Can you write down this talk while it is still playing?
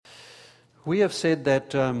We have said that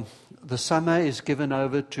the summer is given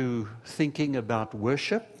over to thinking about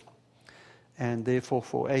worship, and therefore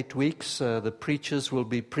for 8 weeks the preachers will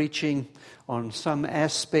be preaching on some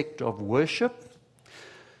aspect of worship.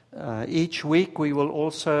 Each week we will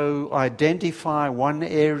also identify one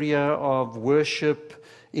area of worship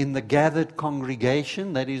in the gathered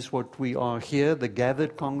congregation. That is what we are here, the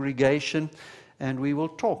gathered congregation, and we will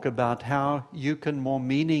talk about how you can more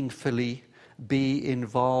meaningfully be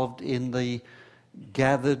involved in the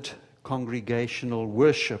gathered congregational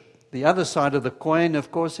worship. The other side of the coin,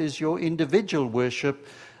 of course, is your individual worship,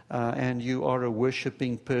 and you are a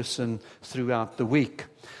worshiping person throughout the week.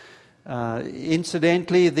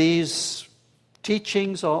 Incidentally, these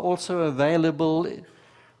teachings are also available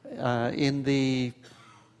in the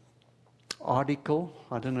article.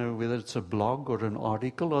 I don't know whether it's a blog or an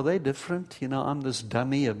article. Are they different? You know, I'm this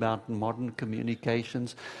dummy about modern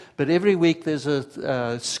communications. But every week there's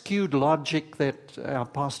a skewed logic that our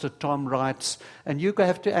Pastor Tom writes, and you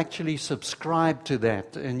have to actually subscribe to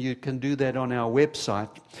that, and you can do that on our website.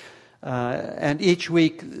 And each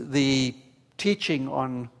week the teaching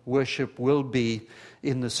on worship will be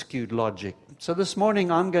in the skewed logic. So this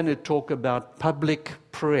morning I'm going to talk about public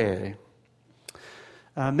prayer.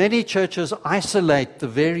 Many churches isolate the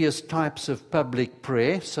various types of public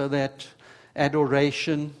prayer so that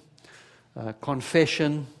adoration,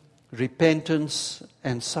 confession, repentance,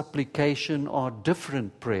 and supplication are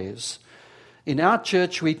different prayers. In our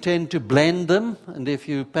church, we tend to blend them, and if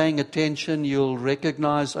you're paying attention, you'll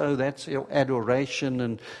recognize, oh, that's your adoration,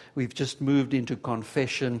 and we've just moved into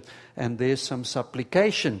confession, and there's some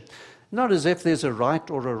supplication. Not as if there's a right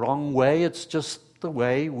or a wrong way, it's just the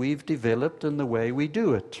way we've developed and the way we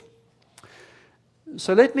do it.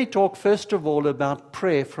 So let me talk first of all about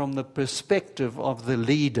prayer from the perspective of the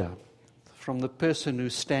leader, from the person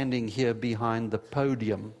who's standing here behind the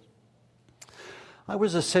podium. I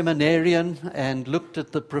was a seminarian and looked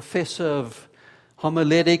at the professor of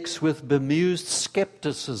homiletics with bemused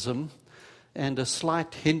skepticism and a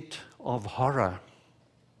slight hint of horror.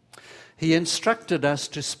 He instructed us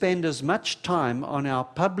to spend as much time on our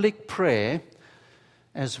public prayer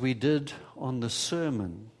as we did on the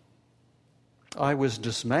sermon. I was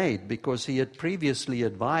dismayed because he had previously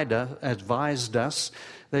advised us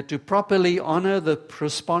that to properly honor the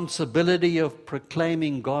responsibility of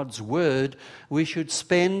proclaiming God's word, we should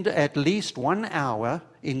spend at least 1 hour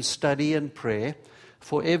in study and prayer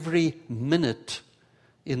for every minute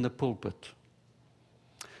in the pulpit.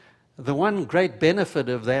 The one great benefit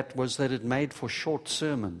of that was that it made for short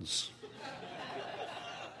sermons.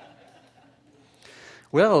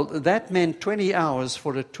 Well, that meant 20 hours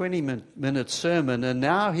for a 20-minute sermon, and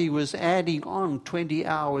now he was adding on 20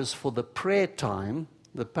 hours for the prayer time,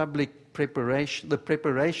 the preparation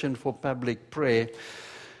for public prayer.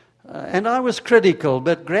 And I was critical,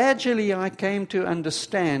 but gradually I came to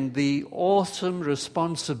understand the awesome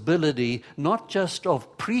responsibility, not just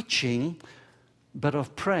of preaching, but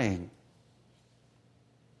of praying.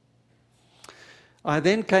 I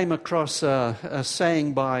then came across a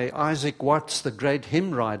saying by Isaac Watts, the great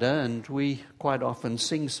hymn writer, and we quite often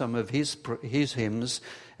sing some of his hymns,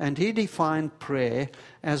 and he defined prayer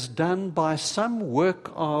as done by some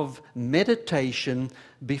work of meditation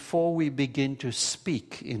before we begin to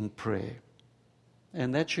speak in prayer.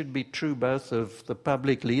 And that should be true both of the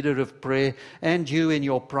public leader of prayer and you in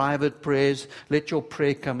your private prayers. Let your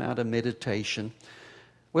prayer come out of meditation.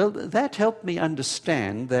 Well, that helped me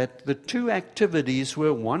understand that the two activities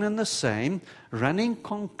were one and the same, running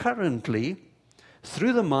concurrently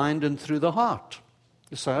through the mind and through the heart.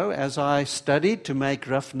 So, as I studied to make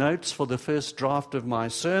rough notes for the first draft of my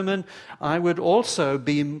sermon, I would also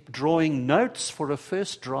be drawing notes for a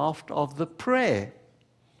first draft of the prayer.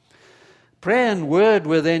 Prayer and word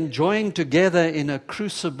were then joined together in a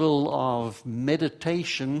crucible of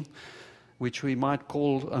meditation, which we might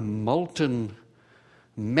call a molten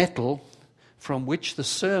metal, from which the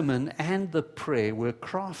sermon and the prayer were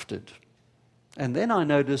crafted. And then I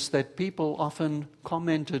noticed that people often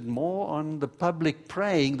commented more on the public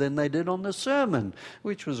praying than they did on the sermon,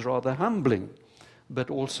 which was rather humbling, but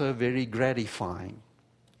also very gratifying.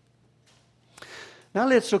 Now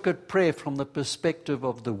let's look at prayer from the perspective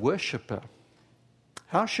of the worshipper.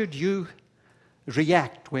 How should you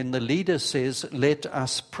react when the leader says, "Let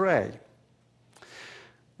us pray"?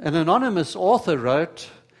 An anonymous author wrote,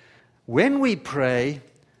 "When we pray,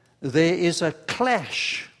 there is a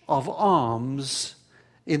clash of arms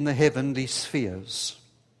in the heavenly spheres."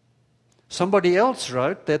 Somebody else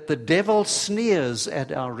wrote that the devil sneers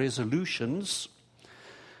at our resolutions,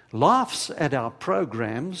 laughs at our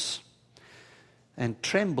programs, and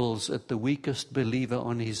trembles at the weakest believer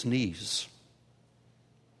on his knees.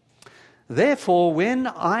 Therefore, when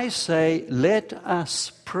I say, let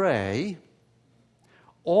us pray,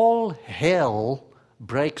 all hell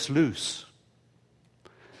breaks loose.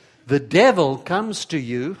 The devil comes to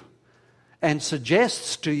you and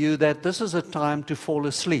suggests to you that this is a time to fall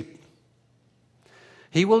asleep.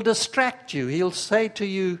 He will distract you. He'll say to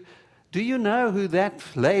you, do you know who that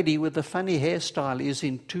lady with the funny hairstyle is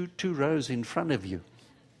in two rows in front of you?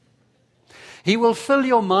 He will fill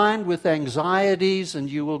your mind with anxieties, and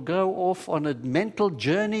you will go off on a mental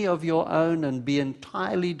journey of your own and be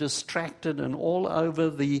entirely distracted and all over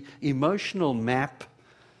the emotional map,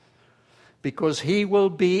 because he will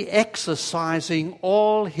be exercising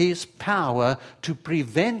all his power to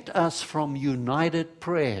prevent us from united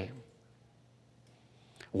prayer.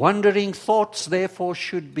 Wandering thoughts, therefore,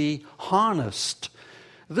 should be harnessed.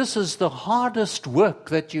 This is the hardest work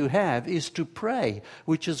that you have, is to pray,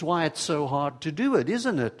 which is why it's so hard to do it,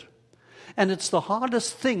 isn't it? And it's the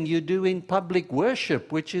hardest thing you do in public worship,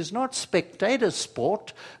 which is not spectator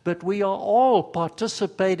sport, but we are all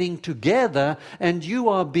participating together, and you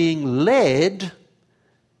are being led,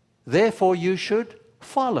 therefore you should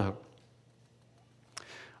follow.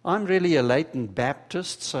 I'm really a latent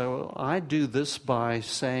Baptist, so I do this by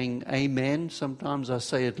saying amen. Sometimes I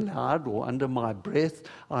say it loud or under my breath.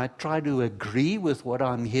 I try to agree with what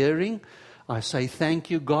I'm hearing. I say thank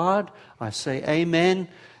you, God. I say amen.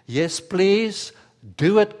 Yes, please.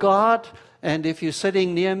 Do it, God. And if you're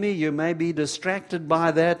sitting near me, you may be distracted by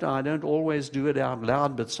that. I don't always do it out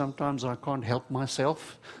loud, but sometimes I can't help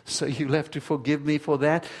myself. So you'll have to forgive me for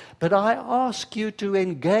that. But I ask you to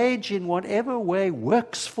engage in whatever way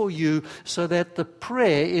works for you, so that the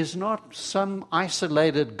prayer is not some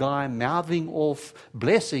isolated guy mouthing off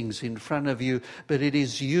blessings in front of you, but it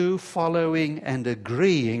is you following and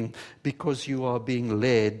agreeing because you are being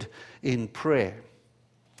led in prayer.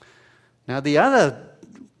 Now, the other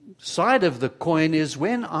side of the coin is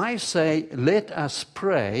when I say, let us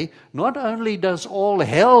pray, not only does all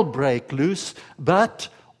hell break loose, but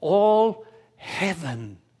all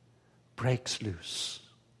heaven breaks loose.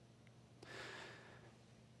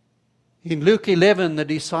 In Luke 11, the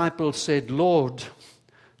disciples said, Lord,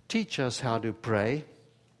 teach us how to pray.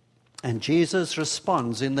 And Jesus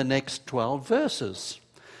responds in the next 12 verses.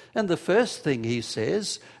 And the first thing he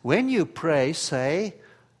says, when you pray, say,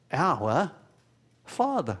 our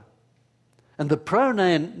Father. And the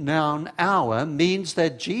pronoun our means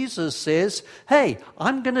that Jesus says, hey,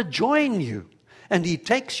 I'm going to join you. And he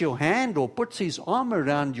takes your hand or puts his arm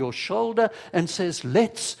around your shoulder and says,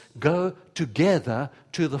 let's go together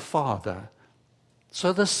to the Father.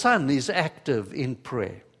 So the Son is active in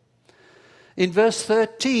prayer. In verse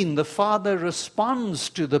 13, the Father responds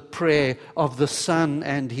to the prayer of the Son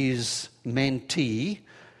and his mentee,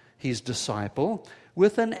 his disciple,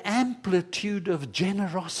 with an amplitude of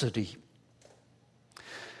generosity.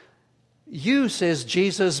 You, says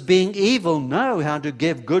Jesus, being evil, know how to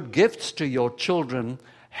give good gifts to your children.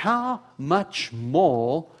 How much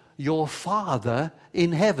more your Father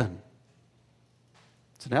in heaven?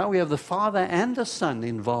 So now we have the Father and the Son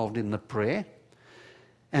involved in the prayer.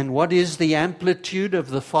 And what is the amplitude of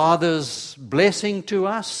the Father's blessing to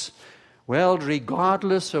us? Well,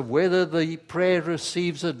 regardless of whether the prayer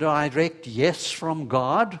receives a direct yes from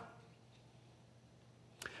God,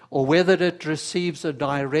 or whether it receives a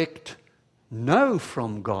direct no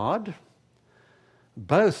from God,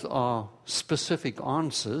 both are specific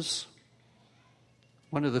answers.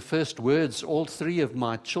 One of the first words all three of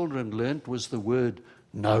my children learnt was the word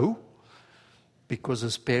no, because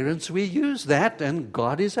as parents we use that, and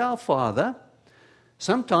God is our Father.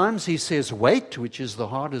 Sometimes he says wait, which is the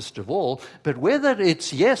hardest of all, but whether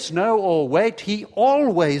it's yes, no, or wait, he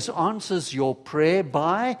always answers your prayer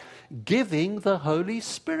by giving the Holy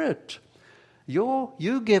Spirit.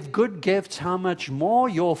 You give good gifts, how much more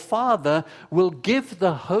your Father will give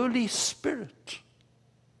the Holy Spirit.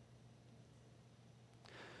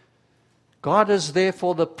 God is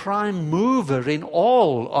therefore the prime mover in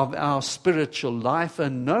all of our spiritual life,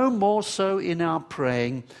 and no more so in our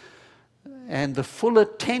praying. And the full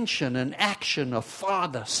attention and action of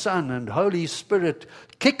Father, Son, and Holy Spirit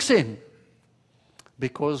kicks in.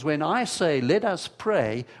 Because when I say, let us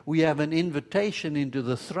pray, we have an invitation into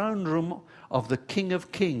the throne room of the King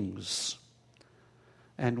of Kings.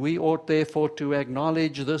 And we ought therefore to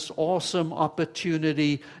acknowledge this awesome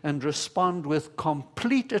opportunity and respond with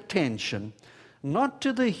complete attention, not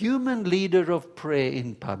to the human leader of prayer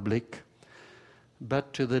in public,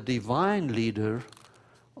 but to the divine leader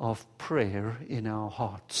of prayer in our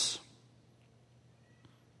hearts.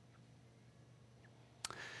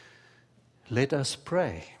 Let us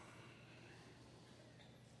pray.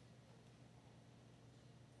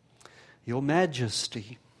 Your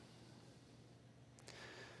Majesty,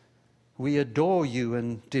 we adore you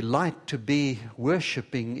and delight to be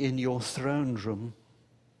worshiping in your throne room.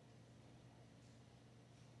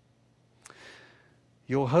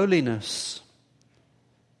 Your Holiness,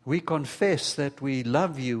 we confess that we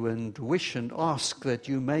love you and wish and ask that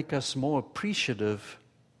you make us more appreciative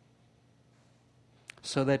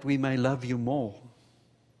so that we may love you more.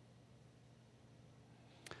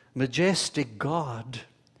 Majestic God,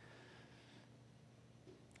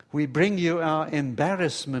 we bring you our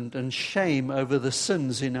embarrassment and shame over the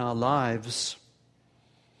sins in our lives.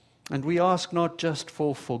 And we ask not just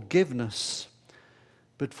for forgiveness,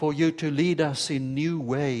 but for you to lead us in new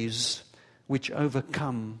ways which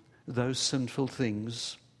overcome those sinful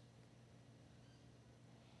things.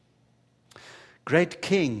 Great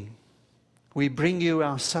King, we bring you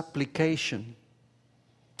our supplication,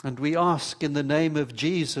 and we ask in the name of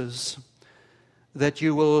Jesus that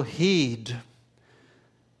you will heed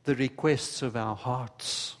the requests of our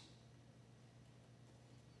hearts.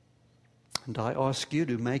 And I ask you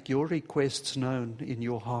to make your requests known in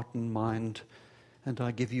your heart and mind, and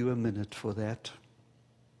I give you a minute for that.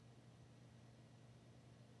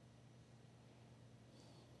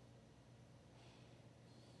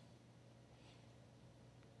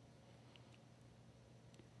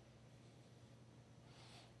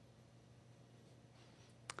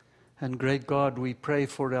 And great God, we pray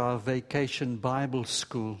for our Vacation Bible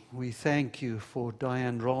School. We thank you for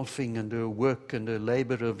Diane Rolfing and her work and her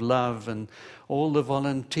labor of love and all the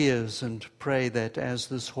volunteers, and pray that as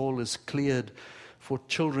this hall is cleared for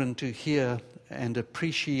children to hear and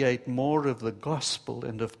appreciate more of the gospel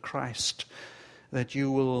and of Christ, that you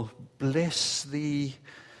will bless the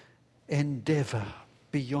endeavor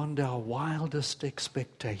beyond our wildest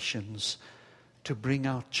expectations to bring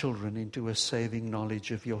our children into a saving knowledge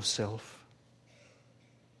of yourself.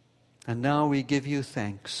 And now we give you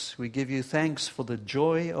thanks. We give you thanks for the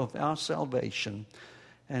joy of our salvation,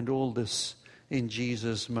 and all this in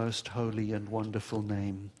Jesus' most holy and wonderful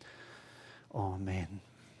name. Amen.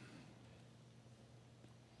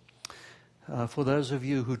 For those of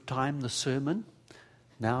you who time the sermon,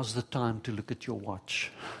 now's the time to look at your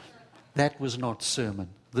watch. That was not sermon.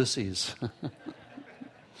 This is.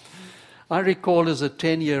 I recall as a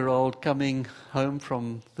 10-year-old coming home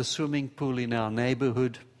from the swimming pool in our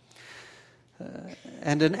neighborhood,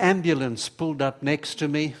 and an ambulance pulled up next to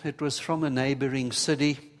me. It was from a neighboring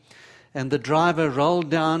city, and the driver rolled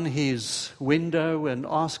down his window and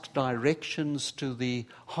asked directions to the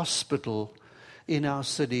hospital in our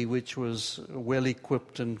city, which was well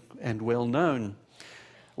equipped and well known.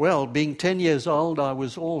 Well, being 10 years old, I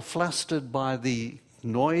was all flustered by the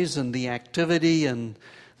noise and the activity and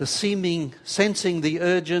sensing the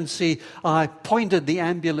urgency. I pointed the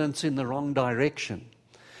ambulance in the wrong direction.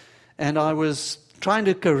 And I was trying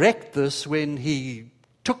to correct this when he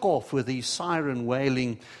took off with his siren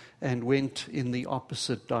wailing and went in the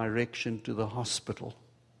opposite direction to the hospital.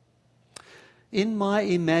 In my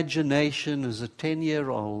imagination as a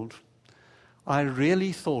 10-year-old, I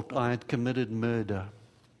really thought I had committed murder,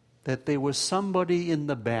 that there was somebody in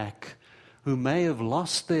the back who may have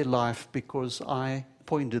lost their life because I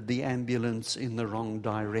pointed the ambulance in the wrong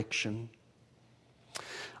direction.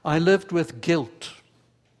 I lived with guilt.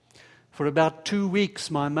 For about 2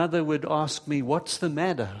 weeks, my mother would ask me, "What's the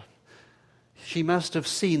matter?" She must have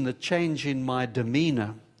seen the change in my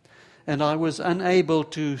demeanor, and I was unable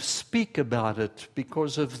to speak about it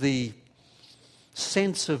because of the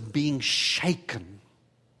sense of being shaken.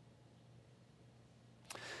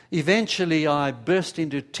 Eventually, I burst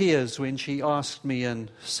into tears when she asked me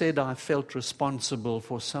and said I felt responsible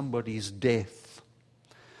for somebody's death.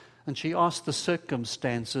 And she asked the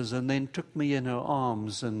circumstances and then took me in her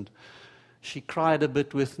arms, and she cried a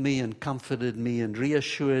bit with me and comforted me and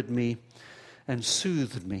reassured me and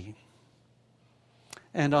soothed me.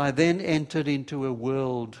 And I then entered into a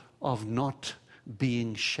world of not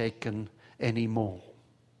being shaken anymore.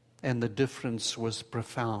 And the difference was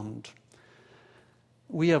profound.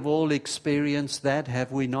 We have all experienced that,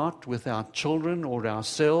 have we not? With our children or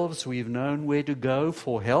ourselves, we've known where to go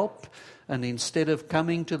for help, and instead of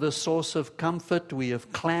coming to the source of comfort, we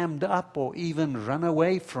have clammed up or even run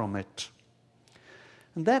away from it.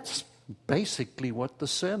 And that's basically what the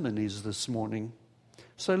sermon is this morning.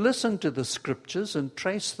 So listen to the scriptures and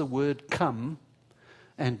trace the word come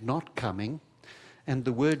and not coming, and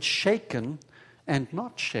the word shaken and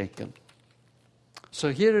not shaken.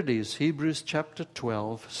 So here it is, Hebrews chapter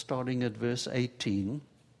 12, starting at verse 18.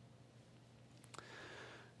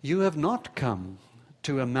 You have not come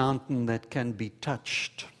to a mountain that can be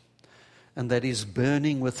touched and that is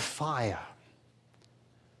burning with fire,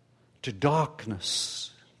 to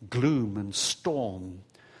darkness, gloom and storm,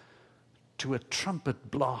 to a trumpet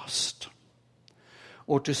blast,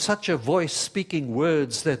 or to such a voice speaking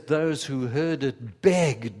words that those who heard it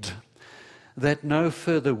begged that no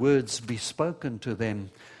further words be spoken to them,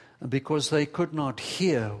 because they could not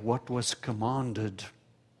hear what was commanded.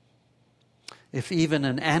 If even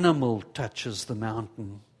an animal touches the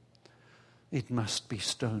mountain, it must be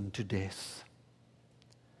stoned to death.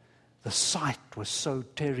 The sight was so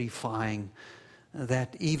terrifying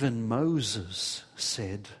that even Moses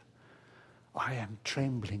said, I am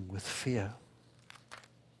trembling with fear.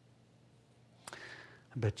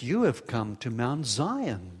 But you have come to Mount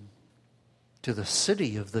Zion, to the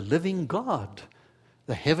city of the living God,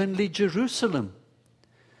 the heavenly Jerusalem.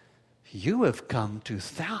 You have come to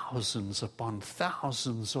thousands upon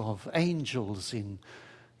thousands of angels in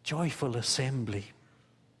joyful assembly,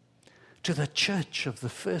 to the church of the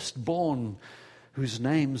firstborn whose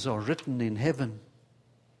names are written in heaven.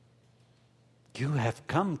 You have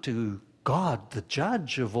come to God, the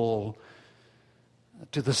judge of all,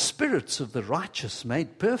 to the spirits of the righteous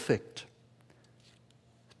made perfect,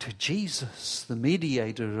 to Jesus, the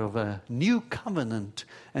mediator of a new covenant,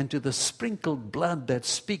 and to the sprinkled blood that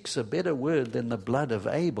speaks a better word than the blood of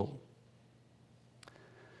Abel.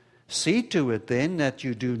 See to it then that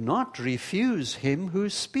you do not refuse him who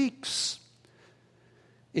speaks.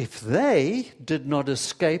 If they did not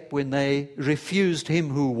escape when they refused him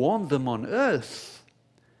who warned them on earth,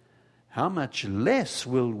 how much less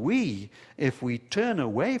will we if we turn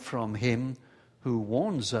away from him who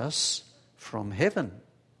warns us from heaven?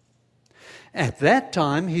 At that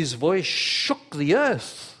time his voice shook the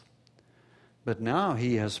earth, but now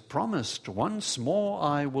he has promised, once more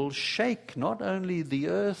I will shake not only the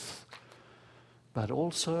earth, but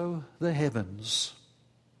also the heavens.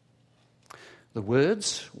 The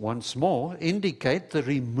words, once more, indicate the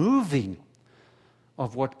removing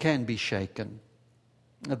of what can be shaken,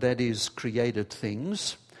 that is, created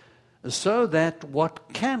things, so that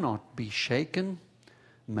what cannot be shaken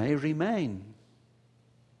may remain.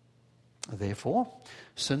 Therefore,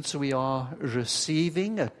 since we are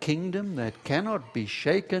receiving a kingdom that cannot be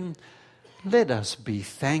shaken, let us be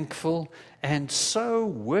thankful and so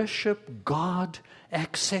worship God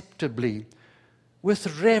acceptably,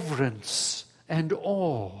 with reverence and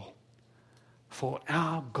awe, for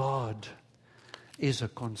our God is a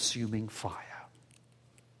consuming fire.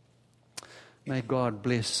 May God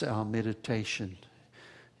bless our meditation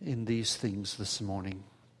in these things this morning.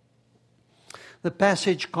 The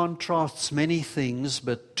passage contrasts many things,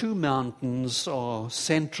 but two mountains are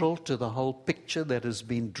central to the whole picture that has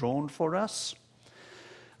been drawn for us.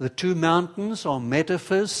 The two mountains are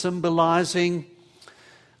metaphors symbolizing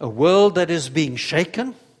a world that is being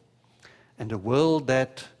shaken and a world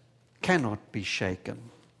that cannot be shaken.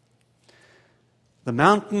 The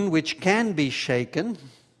mountain which can be shaken,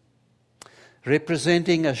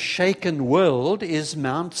 representing a shaken world, is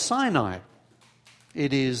Mount Sinai.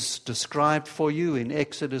 It is described for you in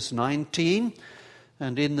Exodus 19,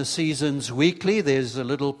 and in the Seasons Weekly there's a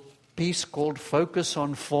little piece called Focus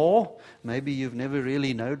on 4. Maybe you've never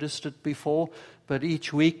really noticed it before, but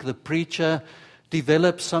each week the preacher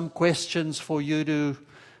develops some questions for you to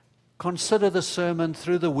consider the sermon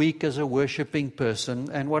through the week as a worshiping person.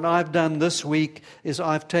 And what I've done this week is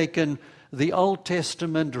I've taken the Old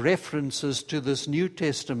Testament references to this New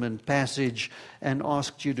Testament passage and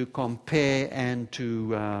asked you to compare and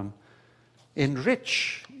to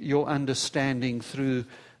enrich your understanding through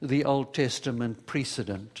the Old Testament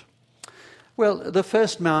precedent. Well, the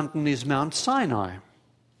first mountain is Mount Sinai.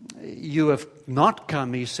 You have not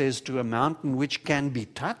come, he says, to a mountain which can be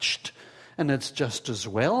touched, and it's just as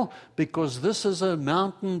well, because this is a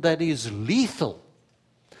mountain that is lethal.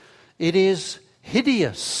 It is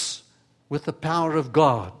hideous with the power of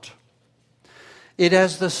God. It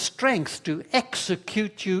has the strength to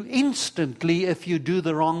execute you instantly if you do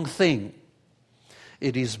the wrong thing.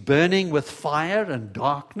 It is burning with fire and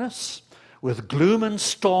darkness, with gloom and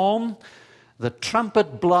storm. The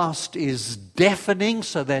trumpet blast is deafening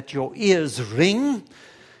so that your ears ring,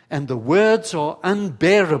 and the words are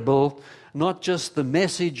unbearable. Not just the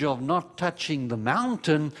message of not touching the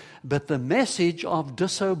mountain, but the message of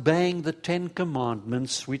disobeying the 10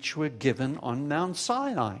 Commandments which were given on Mount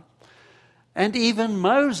Sinai. And even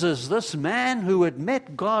Moses, this man who had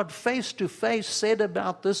met God face to face, said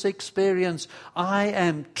about this experience, I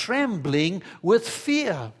am trembling with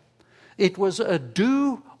fear. It was a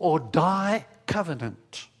do or die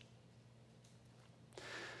covenant.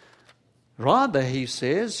 Rather, he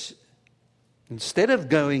says, Instead of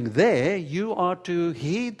going there, you are to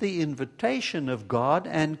heed the invitation of God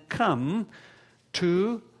and come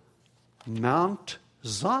to Mount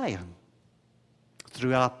Zion.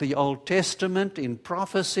 Throughout the Old Testament, in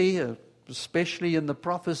prophecy, especially in the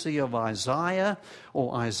prophecy of Isaiah,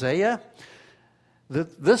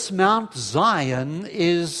 this Mount Zion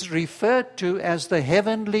is referred to as the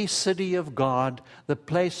heavenly city of God, the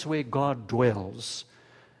place where God dwells.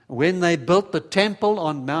 When they built the temple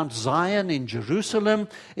on Mount Zion in Jerusalem,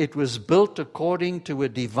 it was built according to a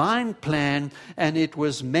divine plan, and it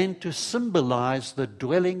was meant to symbolize the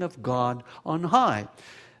dwelling of God on high.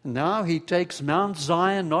 Now he takes Mount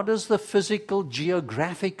Zion not as the physical,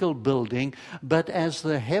 geographical building, but as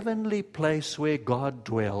the heavenly place where God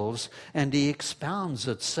dwells, and he expounds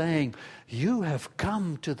it, saying, "You have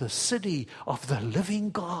come to the city of the living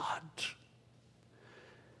God."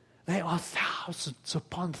 There are thousands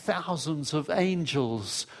upon thousands of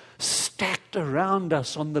angels stacked around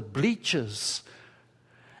us on the bleachers,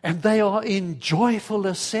 and they are in joyful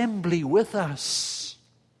assembly with us.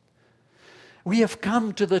 We have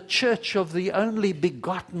come to the church of the only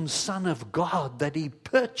begotten Son of God that he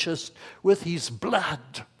purchased with his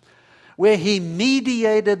blood, where he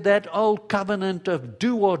mediated that old covenant of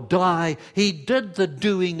do or die. He did the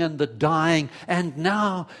doing and the dying, and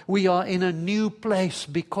now we are in a new place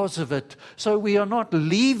because of it. So we are not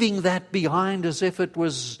leaving that behind as if it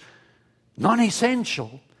was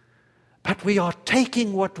non-essential, but we are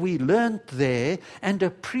taking what we learned there and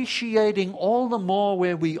appreciating all the more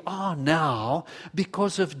where we are now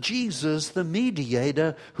because of Jesus, the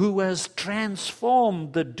mediator, who has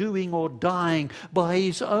transformed the doing or dying by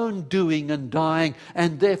his own doing and dying,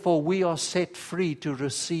 and therefore we are set free to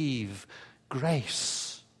receive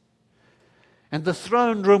grace. And the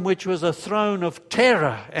throne room, which was a throne of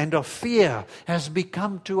terror and of fear, has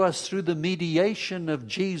become to us through the mediation of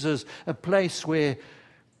Jesus a place where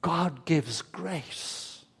God gives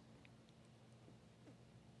grace.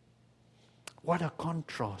 What a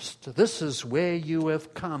contrast. This is where you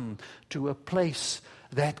have come, to a place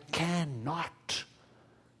that cannot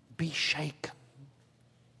be shaken,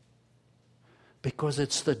 because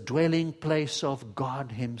it's the dwelling place of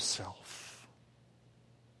God himself.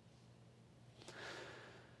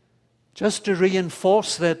 Just to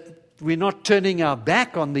reinforce that we're not turning our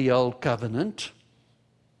back on the old covenant,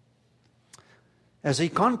 as he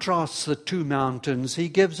contrasts the two mountains, he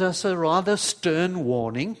gives us a rather stern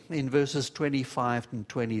warning in verses 25 and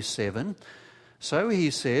 27. So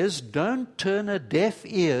he says, don't turn a deaf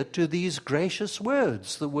ear to these gracious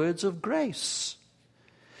words, the words of grace.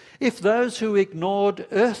 If those who ignored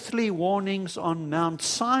earthly warnings on Mount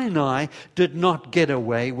Sinai did not get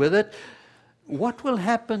away with it, what will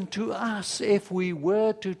happen to us if we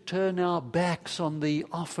were to turn our backs on the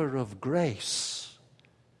offer of grace?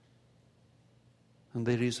 And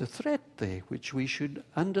there is a threat there which we should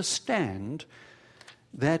understand,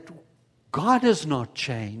 that God has not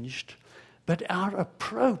changed, but our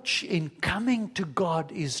approach in coming to God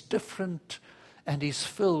is different and is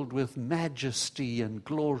filled with majesty and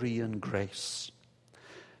glory and grace.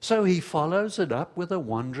 So he follows it up with a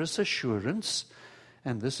wondrous assurance,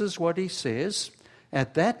 and this is what he says.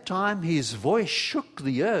 At that time his voice shook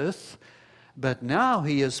the earth, but now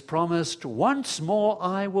he has promised, once more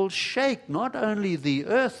I will shake not only the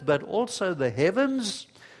earth but also the heavens.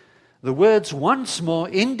 The words once more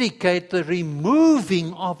indicate the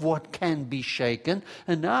removing of what can be shaken.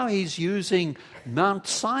 And now he's using Mount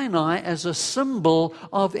Sinai as a symbol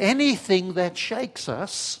of anything that shakes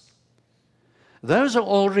us. Those are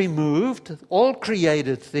all removed, all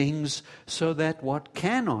created things, so that what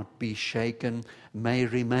cannot be shaken may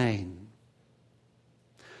remain.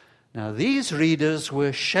 Now, these readers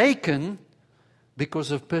were shaken because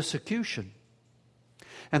of persecution.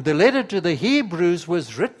 And the letter to the Hebrews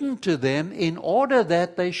was written to them in order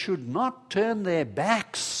that they should not turn their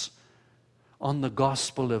backs on the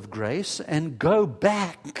gospel of grace and go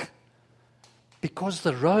back, because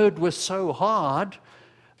the road was so hard.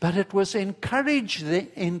 But it was encouraging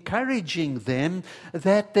them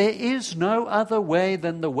that there is no other way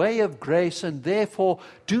than the way of grace, and therefore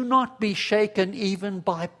do not be shaken even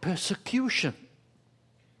by persecution.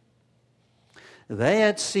 They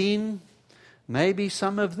had seen, maybe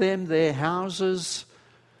some of them, their houses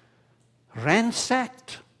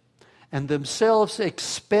ransacked and themselves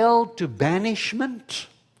expelled to banishment,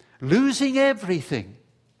 losing everything.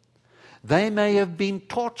 They may have been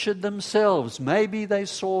tortured themselves. Maybe they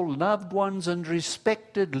saw loved ones and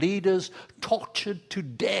respected leaders tortured to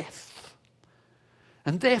death.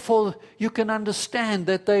 And therefore, you can understand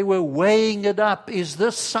that they were weighing it up. Is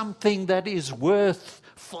this something that is worth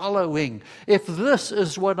following, if this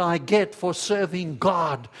is what I get for serving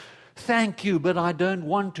God, thank you, but I don't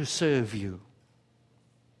want to serve you.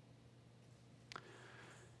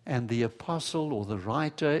 And the apostle or the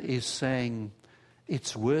writer is saying,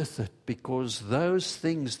 it's worth it, because those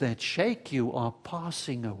things that shake you are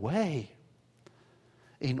passing away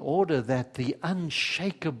in order that the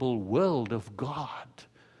unshakable world of God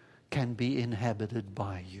can be inhabited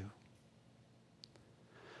by you.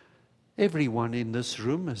 Everyone in this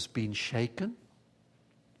room has been shaken.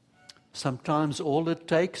 Sometimes all it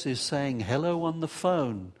takes is saying hello on the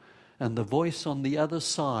phone, and the voice on the other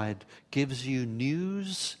side gives you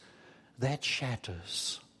news that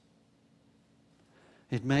shatters.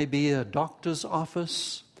 It may be a doctor's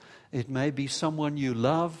office. It may be someone you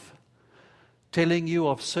love telling you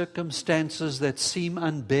of circumstances that seem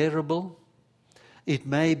unbearable. It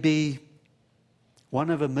may be one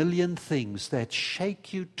of a million things that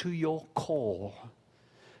shake you to your core.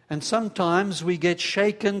 And sometimes we get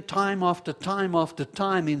shaken time after time after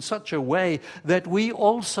time in such a way that we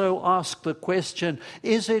also ask the question,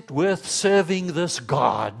 is it worth serving this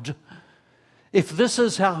God? If this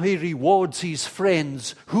is how He rewards His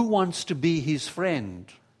friends, who wants to be His friend?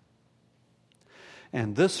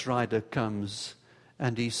 And this writer comes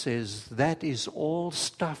and he says, that is all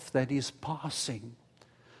stuff that is passing.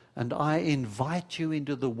 And I invite you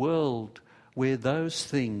into the world where those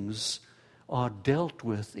things are dealt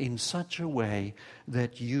with in such a way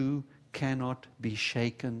that you cannot be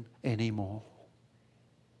shaken anymore.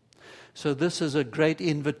 So this is a great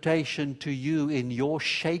invitation to you in your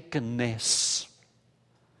shakenness,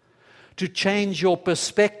 to change your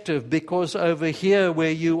perspective, because over here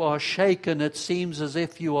where you are shaken, it seems as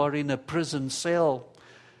if you are in a prison cell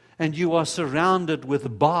and you are surrounded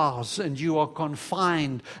with bars and you are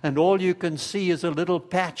confined, and all you can see is a little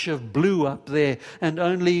patch of blue up there, and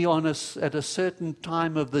only at a certain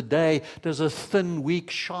time of the day does a thin,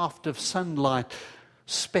 weak shaft of sunlight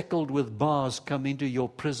speckled with bars come into your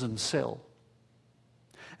prison cell.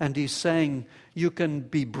 And he's saying you can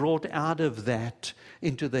be brought out of that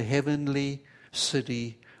into the heavenly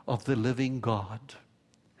city of the living God.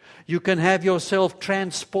 You can have yourself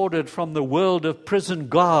transported from the world of prison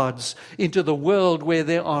guards into the world where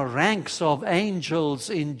there are ranks of angels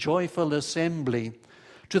in joyful assembly,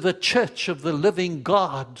 to the church of the living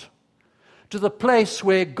God, to the place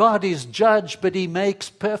where God is judge, but He makes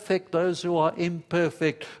perfect those who are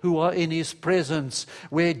imperfect, who are in His presence,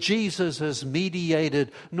 where Jesus has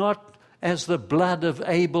mediated, not as the blood of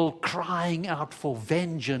Abel crying out for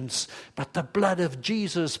vengeance, but the blood of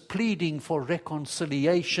Jesus pleading for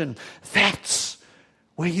reconciliation. That's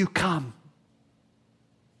where you come.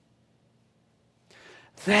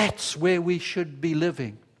 That's where we should be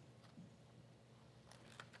living.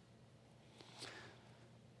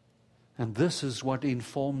 And this is what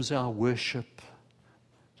informs our worship.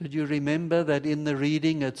 Did you remember that in the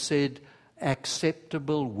reading it said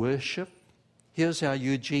acceptable worship? Here's how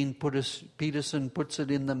Eugene Peterson puts it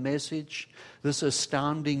in the Message, this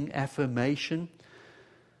astounding affirmation.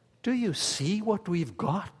 Do you see what we've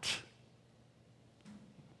got?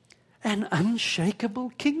 An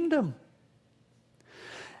unshakable kingdom.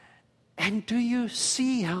 And do you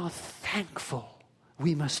see how thankful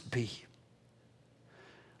we must be?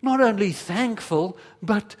 Not only thankful,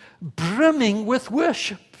 but brimming with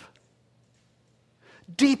worship.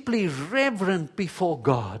 Deeply reverent before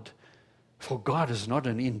God. For God is not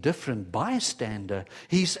an indifferent bystander.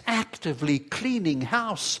 He's actively cleaning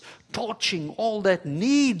house, torching all that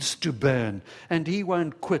needs to burn. And He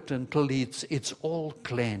won't quit until it's all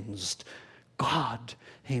cleansed. God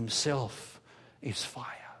Himself is fire.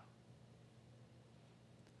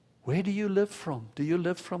 Where do you live from? Do you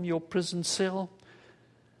live from your prison cell?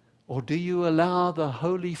 Or do you allow the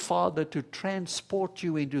Holy Father to transport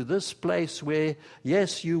you into this place where,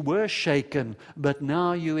 yes, you were shaken, but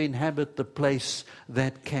now you inhabit the place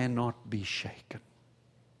that cannot be shaken?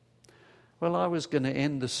 Well, I was going to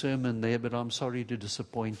end the sermon there, but I'm sorry to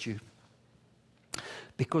disappoint you.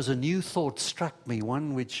 Because a new thought struck me,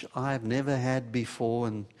 one which I've never had before,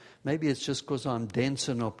 and maybe it's just because I'm dense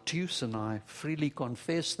and obtuse, and I freely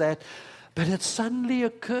confess that. But it suddenly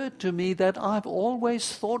occurred to me that I've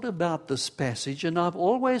always thought about this passage, and I've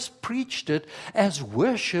always preached it as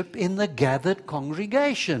worship in the gathered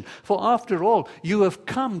congregation. For after all, you have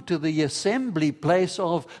come to the assembly place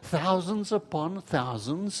of thousands upon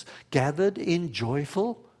thousands gathered in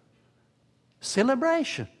joyful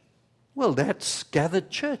celebration. Well, that's gathered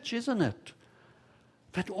church, isn't it?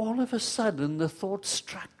 But all of a sudden the thought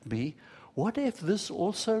struck me, what if this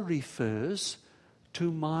also refers to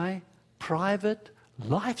my private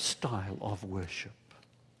lifestyle of worship?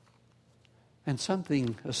 And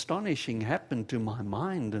something astonishing happened to my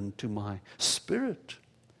mind and to my spirit.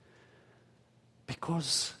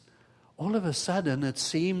 Because all of a sudden it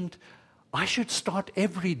seemed I should start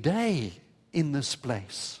every day in this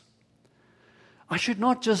place. I should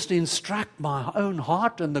not just instruct my own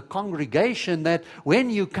heart and the congregation that when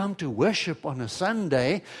you come to worship on a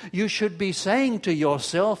Sunday, you should be saying to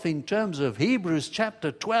yourself in terms of Hebrews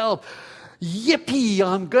chapter 12, yippee,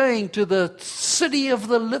 I'm going to the city of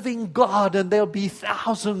the living God and there'll be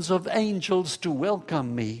thousands of angels to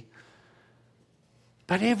welcome me.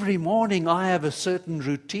 But every morning I have a certain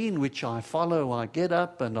routine which I follow. I get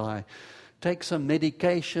up and I take some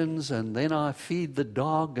medications, and then I feed the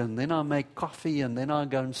dog, and then I make coffee, and then I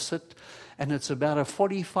go and sit. And it's about a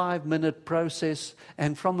 45-minute process.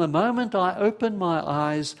 And from the moment I open my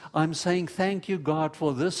eyes, I'm saying, thank you, God,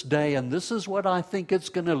 for this day. And this is what I think it's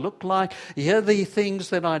going to look like. Here are the things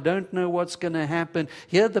that I don't know what's going to happen.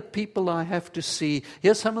 Here are the people I have to see.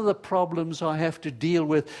 Here's some of the problems I have to deal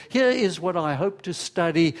with. Here is what I hope to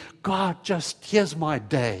study. God, just here's my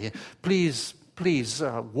day. Please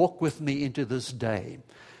walk with me into this day.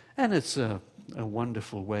 And it's a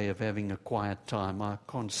wonderful way of having a quiet time. I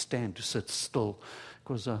can't stand to sit still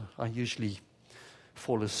because I usually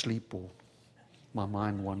fall asleep or my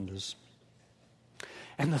mind wanders.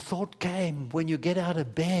 And the thought came, when you get out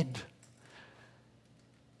of bed,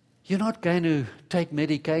 you're not going to take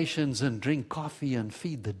medications and drink coffee and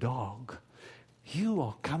feed the dog. You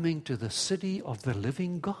are coming to the city of the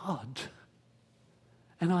living God.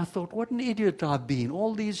 And I thought, what an idiot I've been.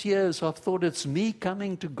 All these years I've thought it's me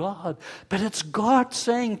coming to God. But it's God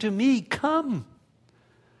saying to me, come.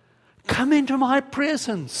 Come into my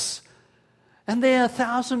presence. And there are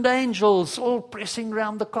 1,000 angels all pressing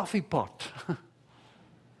around the coffee pot.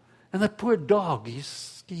 And that poor dog,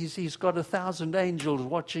 he's got 1,000 angels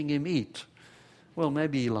watching him eat. Well,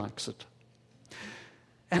 maybe he likes it.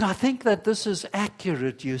 And I think that this is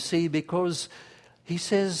accurate, you see, because he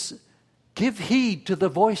says, give heed to the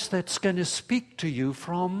voice that's going to speak to you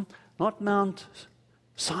from not Mount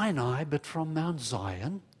Sinai, but from Mount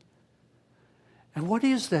Zion. And what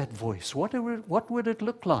is that voice? What would it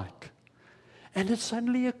look like? And it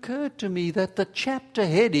suddenly occurred to me that the chapter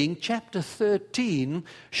heading, chapter 13,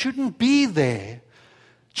 shouldn't be there.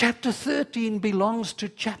 Chapter 13 belongs to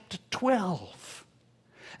chapter 12.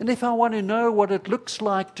 And if I want to know what it looks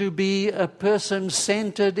like to be a person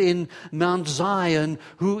centered in Mount Zion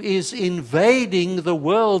who is invading the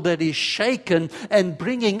world that is shaken and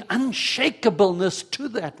bringing unshakableness to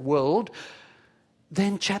that world,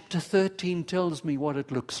 then chapter 13 tells me what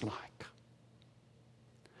it looks like.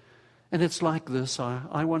 And it's like this.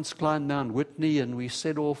 I once climbed Mount Whitney and we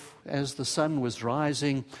set off as the sun was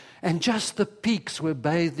rising, and just the peaks were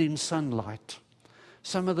bathed in sunlight.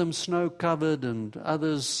 Some of them snow-covered and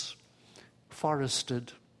others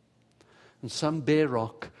forested, and some bare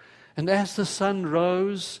rock. And as the sun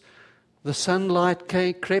rose, the sunlight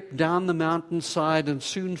crept down the mountainside and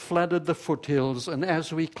soon flooded the foothills. And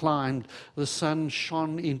as we climbed, the sun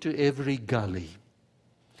shone into every gully.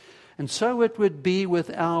 And so it would be with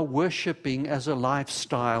our worshiping as a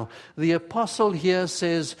lifestyle. The apostle here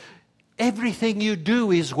says, everything you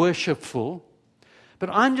do is worshipful. But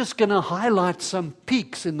I'm just going to highlight some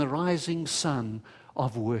peaks in the rising sun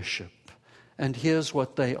of worship. And here's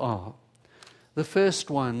what they are. The first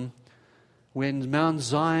one, when Mount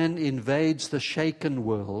Zion invades the shaken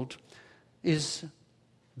world, is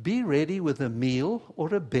be ready with a meal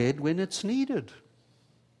or a bed when it's needed.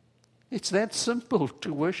 It's that simple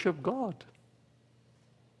to worship God.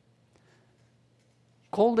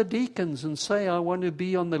 Call the deacons and say, I want to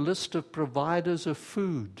be on the list of providers of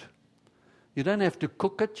food. You don't have to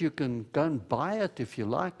cook it. You can go and buy it if you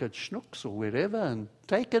like at Schnucks or wherever and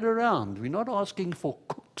take it around. We're not asking for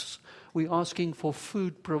cooks. We're asking for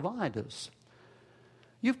food providers.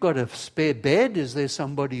 You've got a spare bed. Is there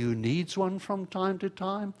somebody who needs one from time to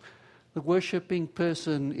time? The worshiping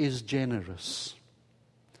person is generous.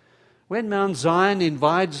 When Mount Zion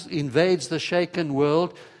invades the shaken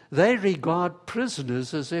world, they regard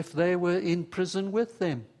prisoners as if they were in prison with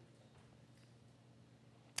them.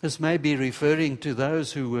 This may be referring to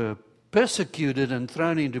those who were persecuted and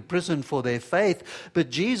thrown into prison for their faith, but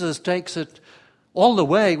Jesus takes it all the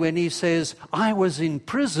way when he says, I was in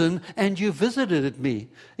prison and you visited me.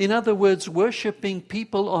 In other words, worshiping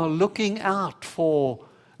people are looking out for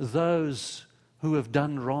those who have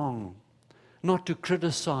done wrong, not to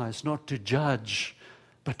criticize, not to judge,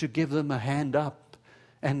 but to give them a hand up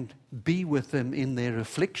and be with them in their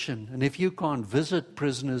affliction. And if you can't visit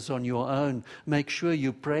prisoners on your own, make sure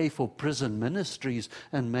you pray for prison ministries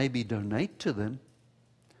and maybe donate to them.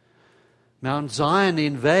 Mount Zion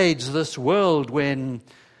invades this world when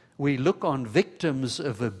we look on victims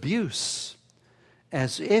of abuse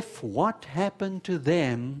as if what happened to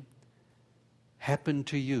them happened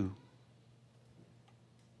to you.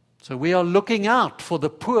 So we are looking out for the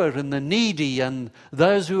poor and the needy and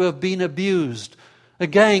those who have been abused.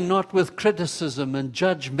 Again, not with criticism and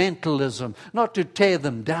judgmentalism, not to tear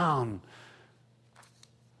them down,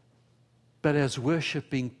 but as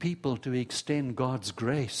worshiping people to extend God's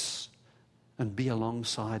grace and be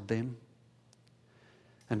alongside them.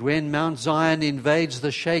 And when Mount Zion invades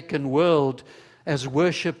the shaken world, as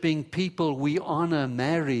worshiping people, we honor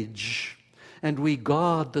marriage and we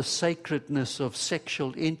guard the sacredness of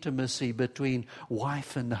sexual intimacy between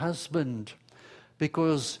wife and husband,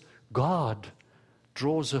 because God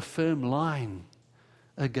draws a firm line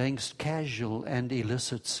against casual and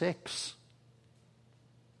illicit sex.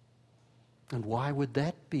 And why would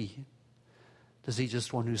that be? Does he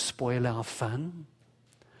just want to spoil our fun?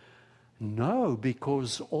 No,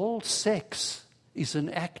 because all sex is an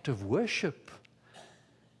act of worship.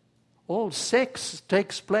 All sex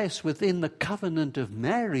takes place within the covenant of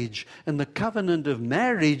marriage, and the covenant of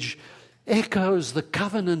marriage echoes the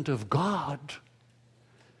covenant of God.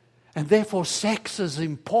 And therefore sex is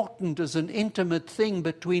important as an intimate thing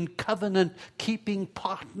between covenant-keeping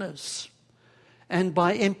partners. And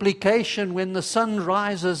by implication, when the sun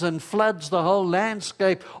rises and floods the whole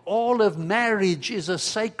landscape, all of marriage is a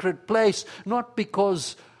sacred place, not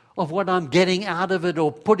because of what I'm getting out of it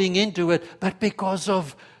or putting into it, but because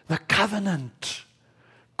of the covenant,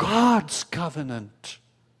 God's covenant.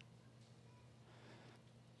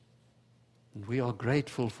 And we are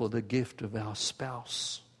grateful for the gift of our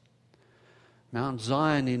spouse. Mount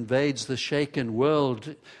Zion invades the shaken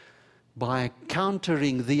world by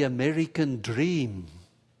countering the American dream,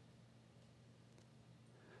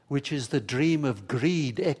 which is the dream of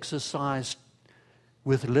greed exercised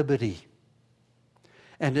with liberty.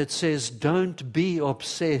 And it says, don't be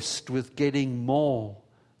obsessed with getting more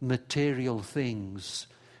material things.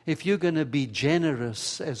 If you're going to be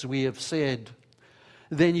generous, as we have said,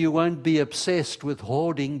 then you won't be obsessed with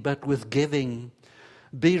hoarding, but with giving.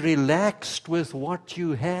 Be relaxed with what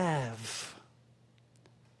you have,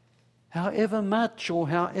 however much or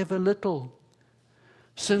however little.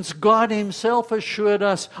 Since God himself assured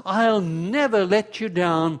us, I'll never let you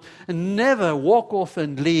down and never walk off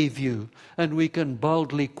and leave you. And we can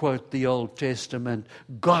boldly quote the Old Testament.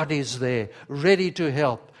 God is there, ready to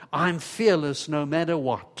help. I'm fearless no matter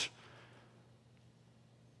what.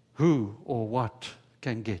 Who or what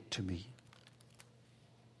can get to me?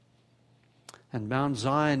 And Mount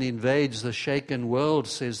Zion invades the shaken world,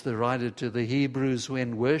 says the writer to the Hebrews,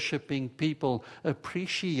 when worshiping people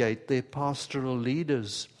appreciate their pastoral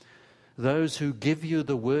leaders, those who give you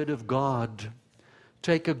the word of God.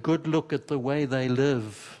 Take a good look at the way they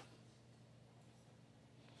live,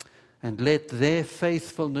 and let their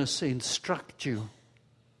faithfulness instruct you,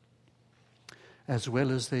 as well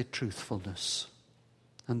as their truthfulness.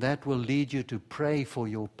 And that will lead you to pray for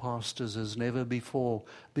your pastors as never before,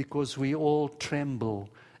 because we all tremble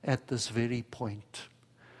at this very point,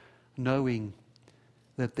 knowing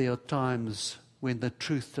that there are times when the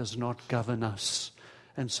truth does not govern us.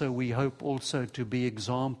 And so we hope also to be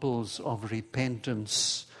examples of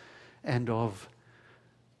repentance and of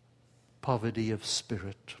poverty of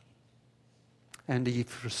spirit. And he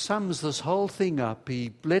sums this whole thing up.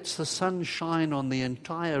 He lets the sun shine on the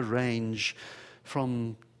entire range,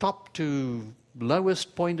 from top to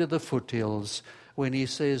lowest point of the foothills, when he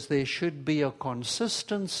says there should be a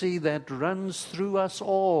consistency that runs through us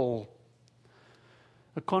all.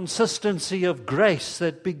 A consistency of grace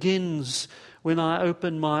that begins when I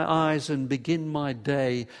open my eyes and begin my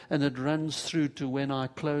day, and it runs through to when I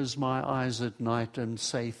close my eyes at night and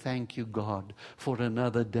say, thank you, God, for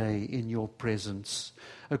another day in your presence.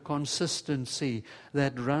 A consistency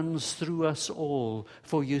that runs through us all.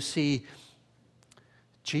 For you see,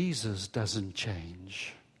 Jesus doesn't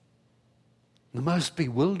change. The most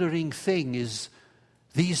bewildering thing is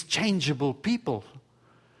these changeable people.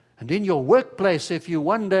 And in your workplace, if you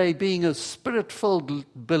one day being a spirit-filled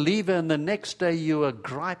believer and the next day you're a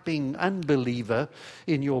griping unbeliever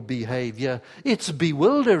in your behavior, it's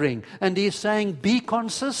bewildering. And he's saying, be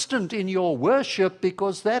consistent in your worship,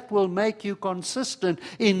 because that will make you consistent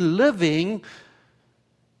in living.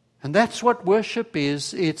 And that's what worship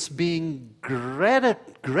is. It's being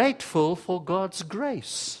grateful for God's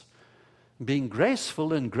grace. Being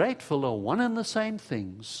graceful and grateful are one and the same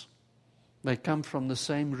things. They come from the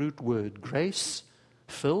same root word. Grace,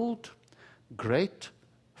 filled, great,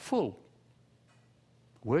 full.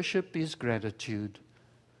 Worship is gratitude.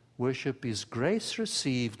 Worship is grace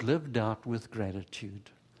received, lived out with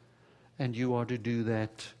gratitude. And you are to do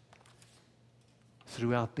that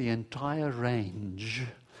throughout the entire range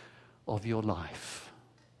of your life.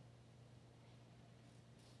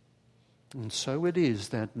 And so it is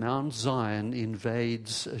that Mount Zion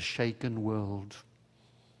invades a shaken world.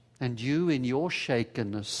 And you in your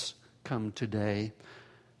shakenness come today.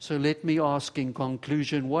 So let me ask in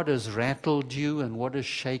conclusion, what has rattled you and what has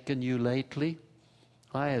shaken you lately?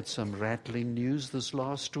 I had some rattling news this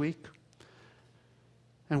last week.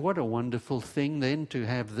 And what a wonderful thing then to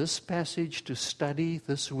have this passage to study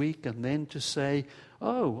this week and then to say,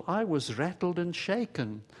 oh, I was rattled and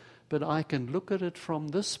shaken, but I can look at it from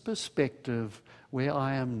this perspective where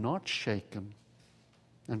I am not shaken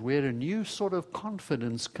and where a new sort of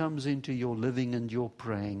confidence comes into your living and your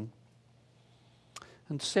praying.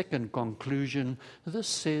 And second conclusion, this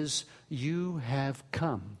says, you have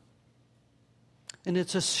come. And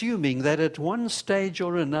it's assuming that at one stage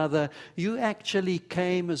or another, you actually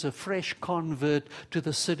came as a fresh convert to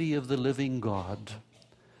the city of the living God.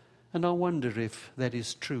 And I wonder if that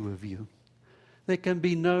is true of you. There can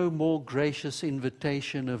be no more gracious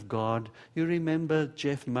invitation of God. You remember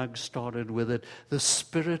Jeff Mugg started with it. The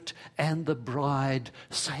Spirit and the bride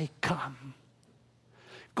say, come.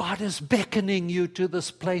 God is beckoning you to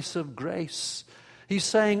this place of grace. He's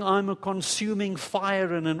saying, I'm a consuming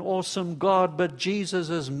fire and an awesome God, but Jesus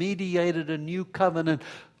has mediated a new covenant.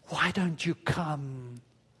 Why don't you come?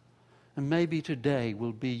 And maybe today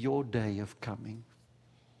will be your day of coming.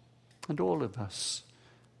 And all of us,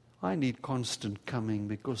 I need constant coming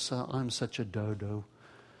because I'm such a dodo.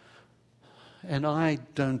 And I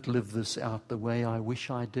don't live this out the way I wish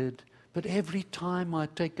I did. But every time I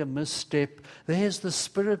take a misstep, there's the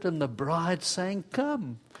Spirit and the bride saying,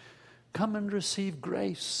 come. Come and receive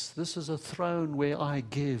grace. This is a throne where I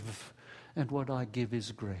give, and what I give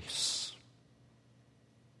is grace.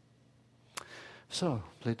 So,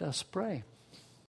 let us pray.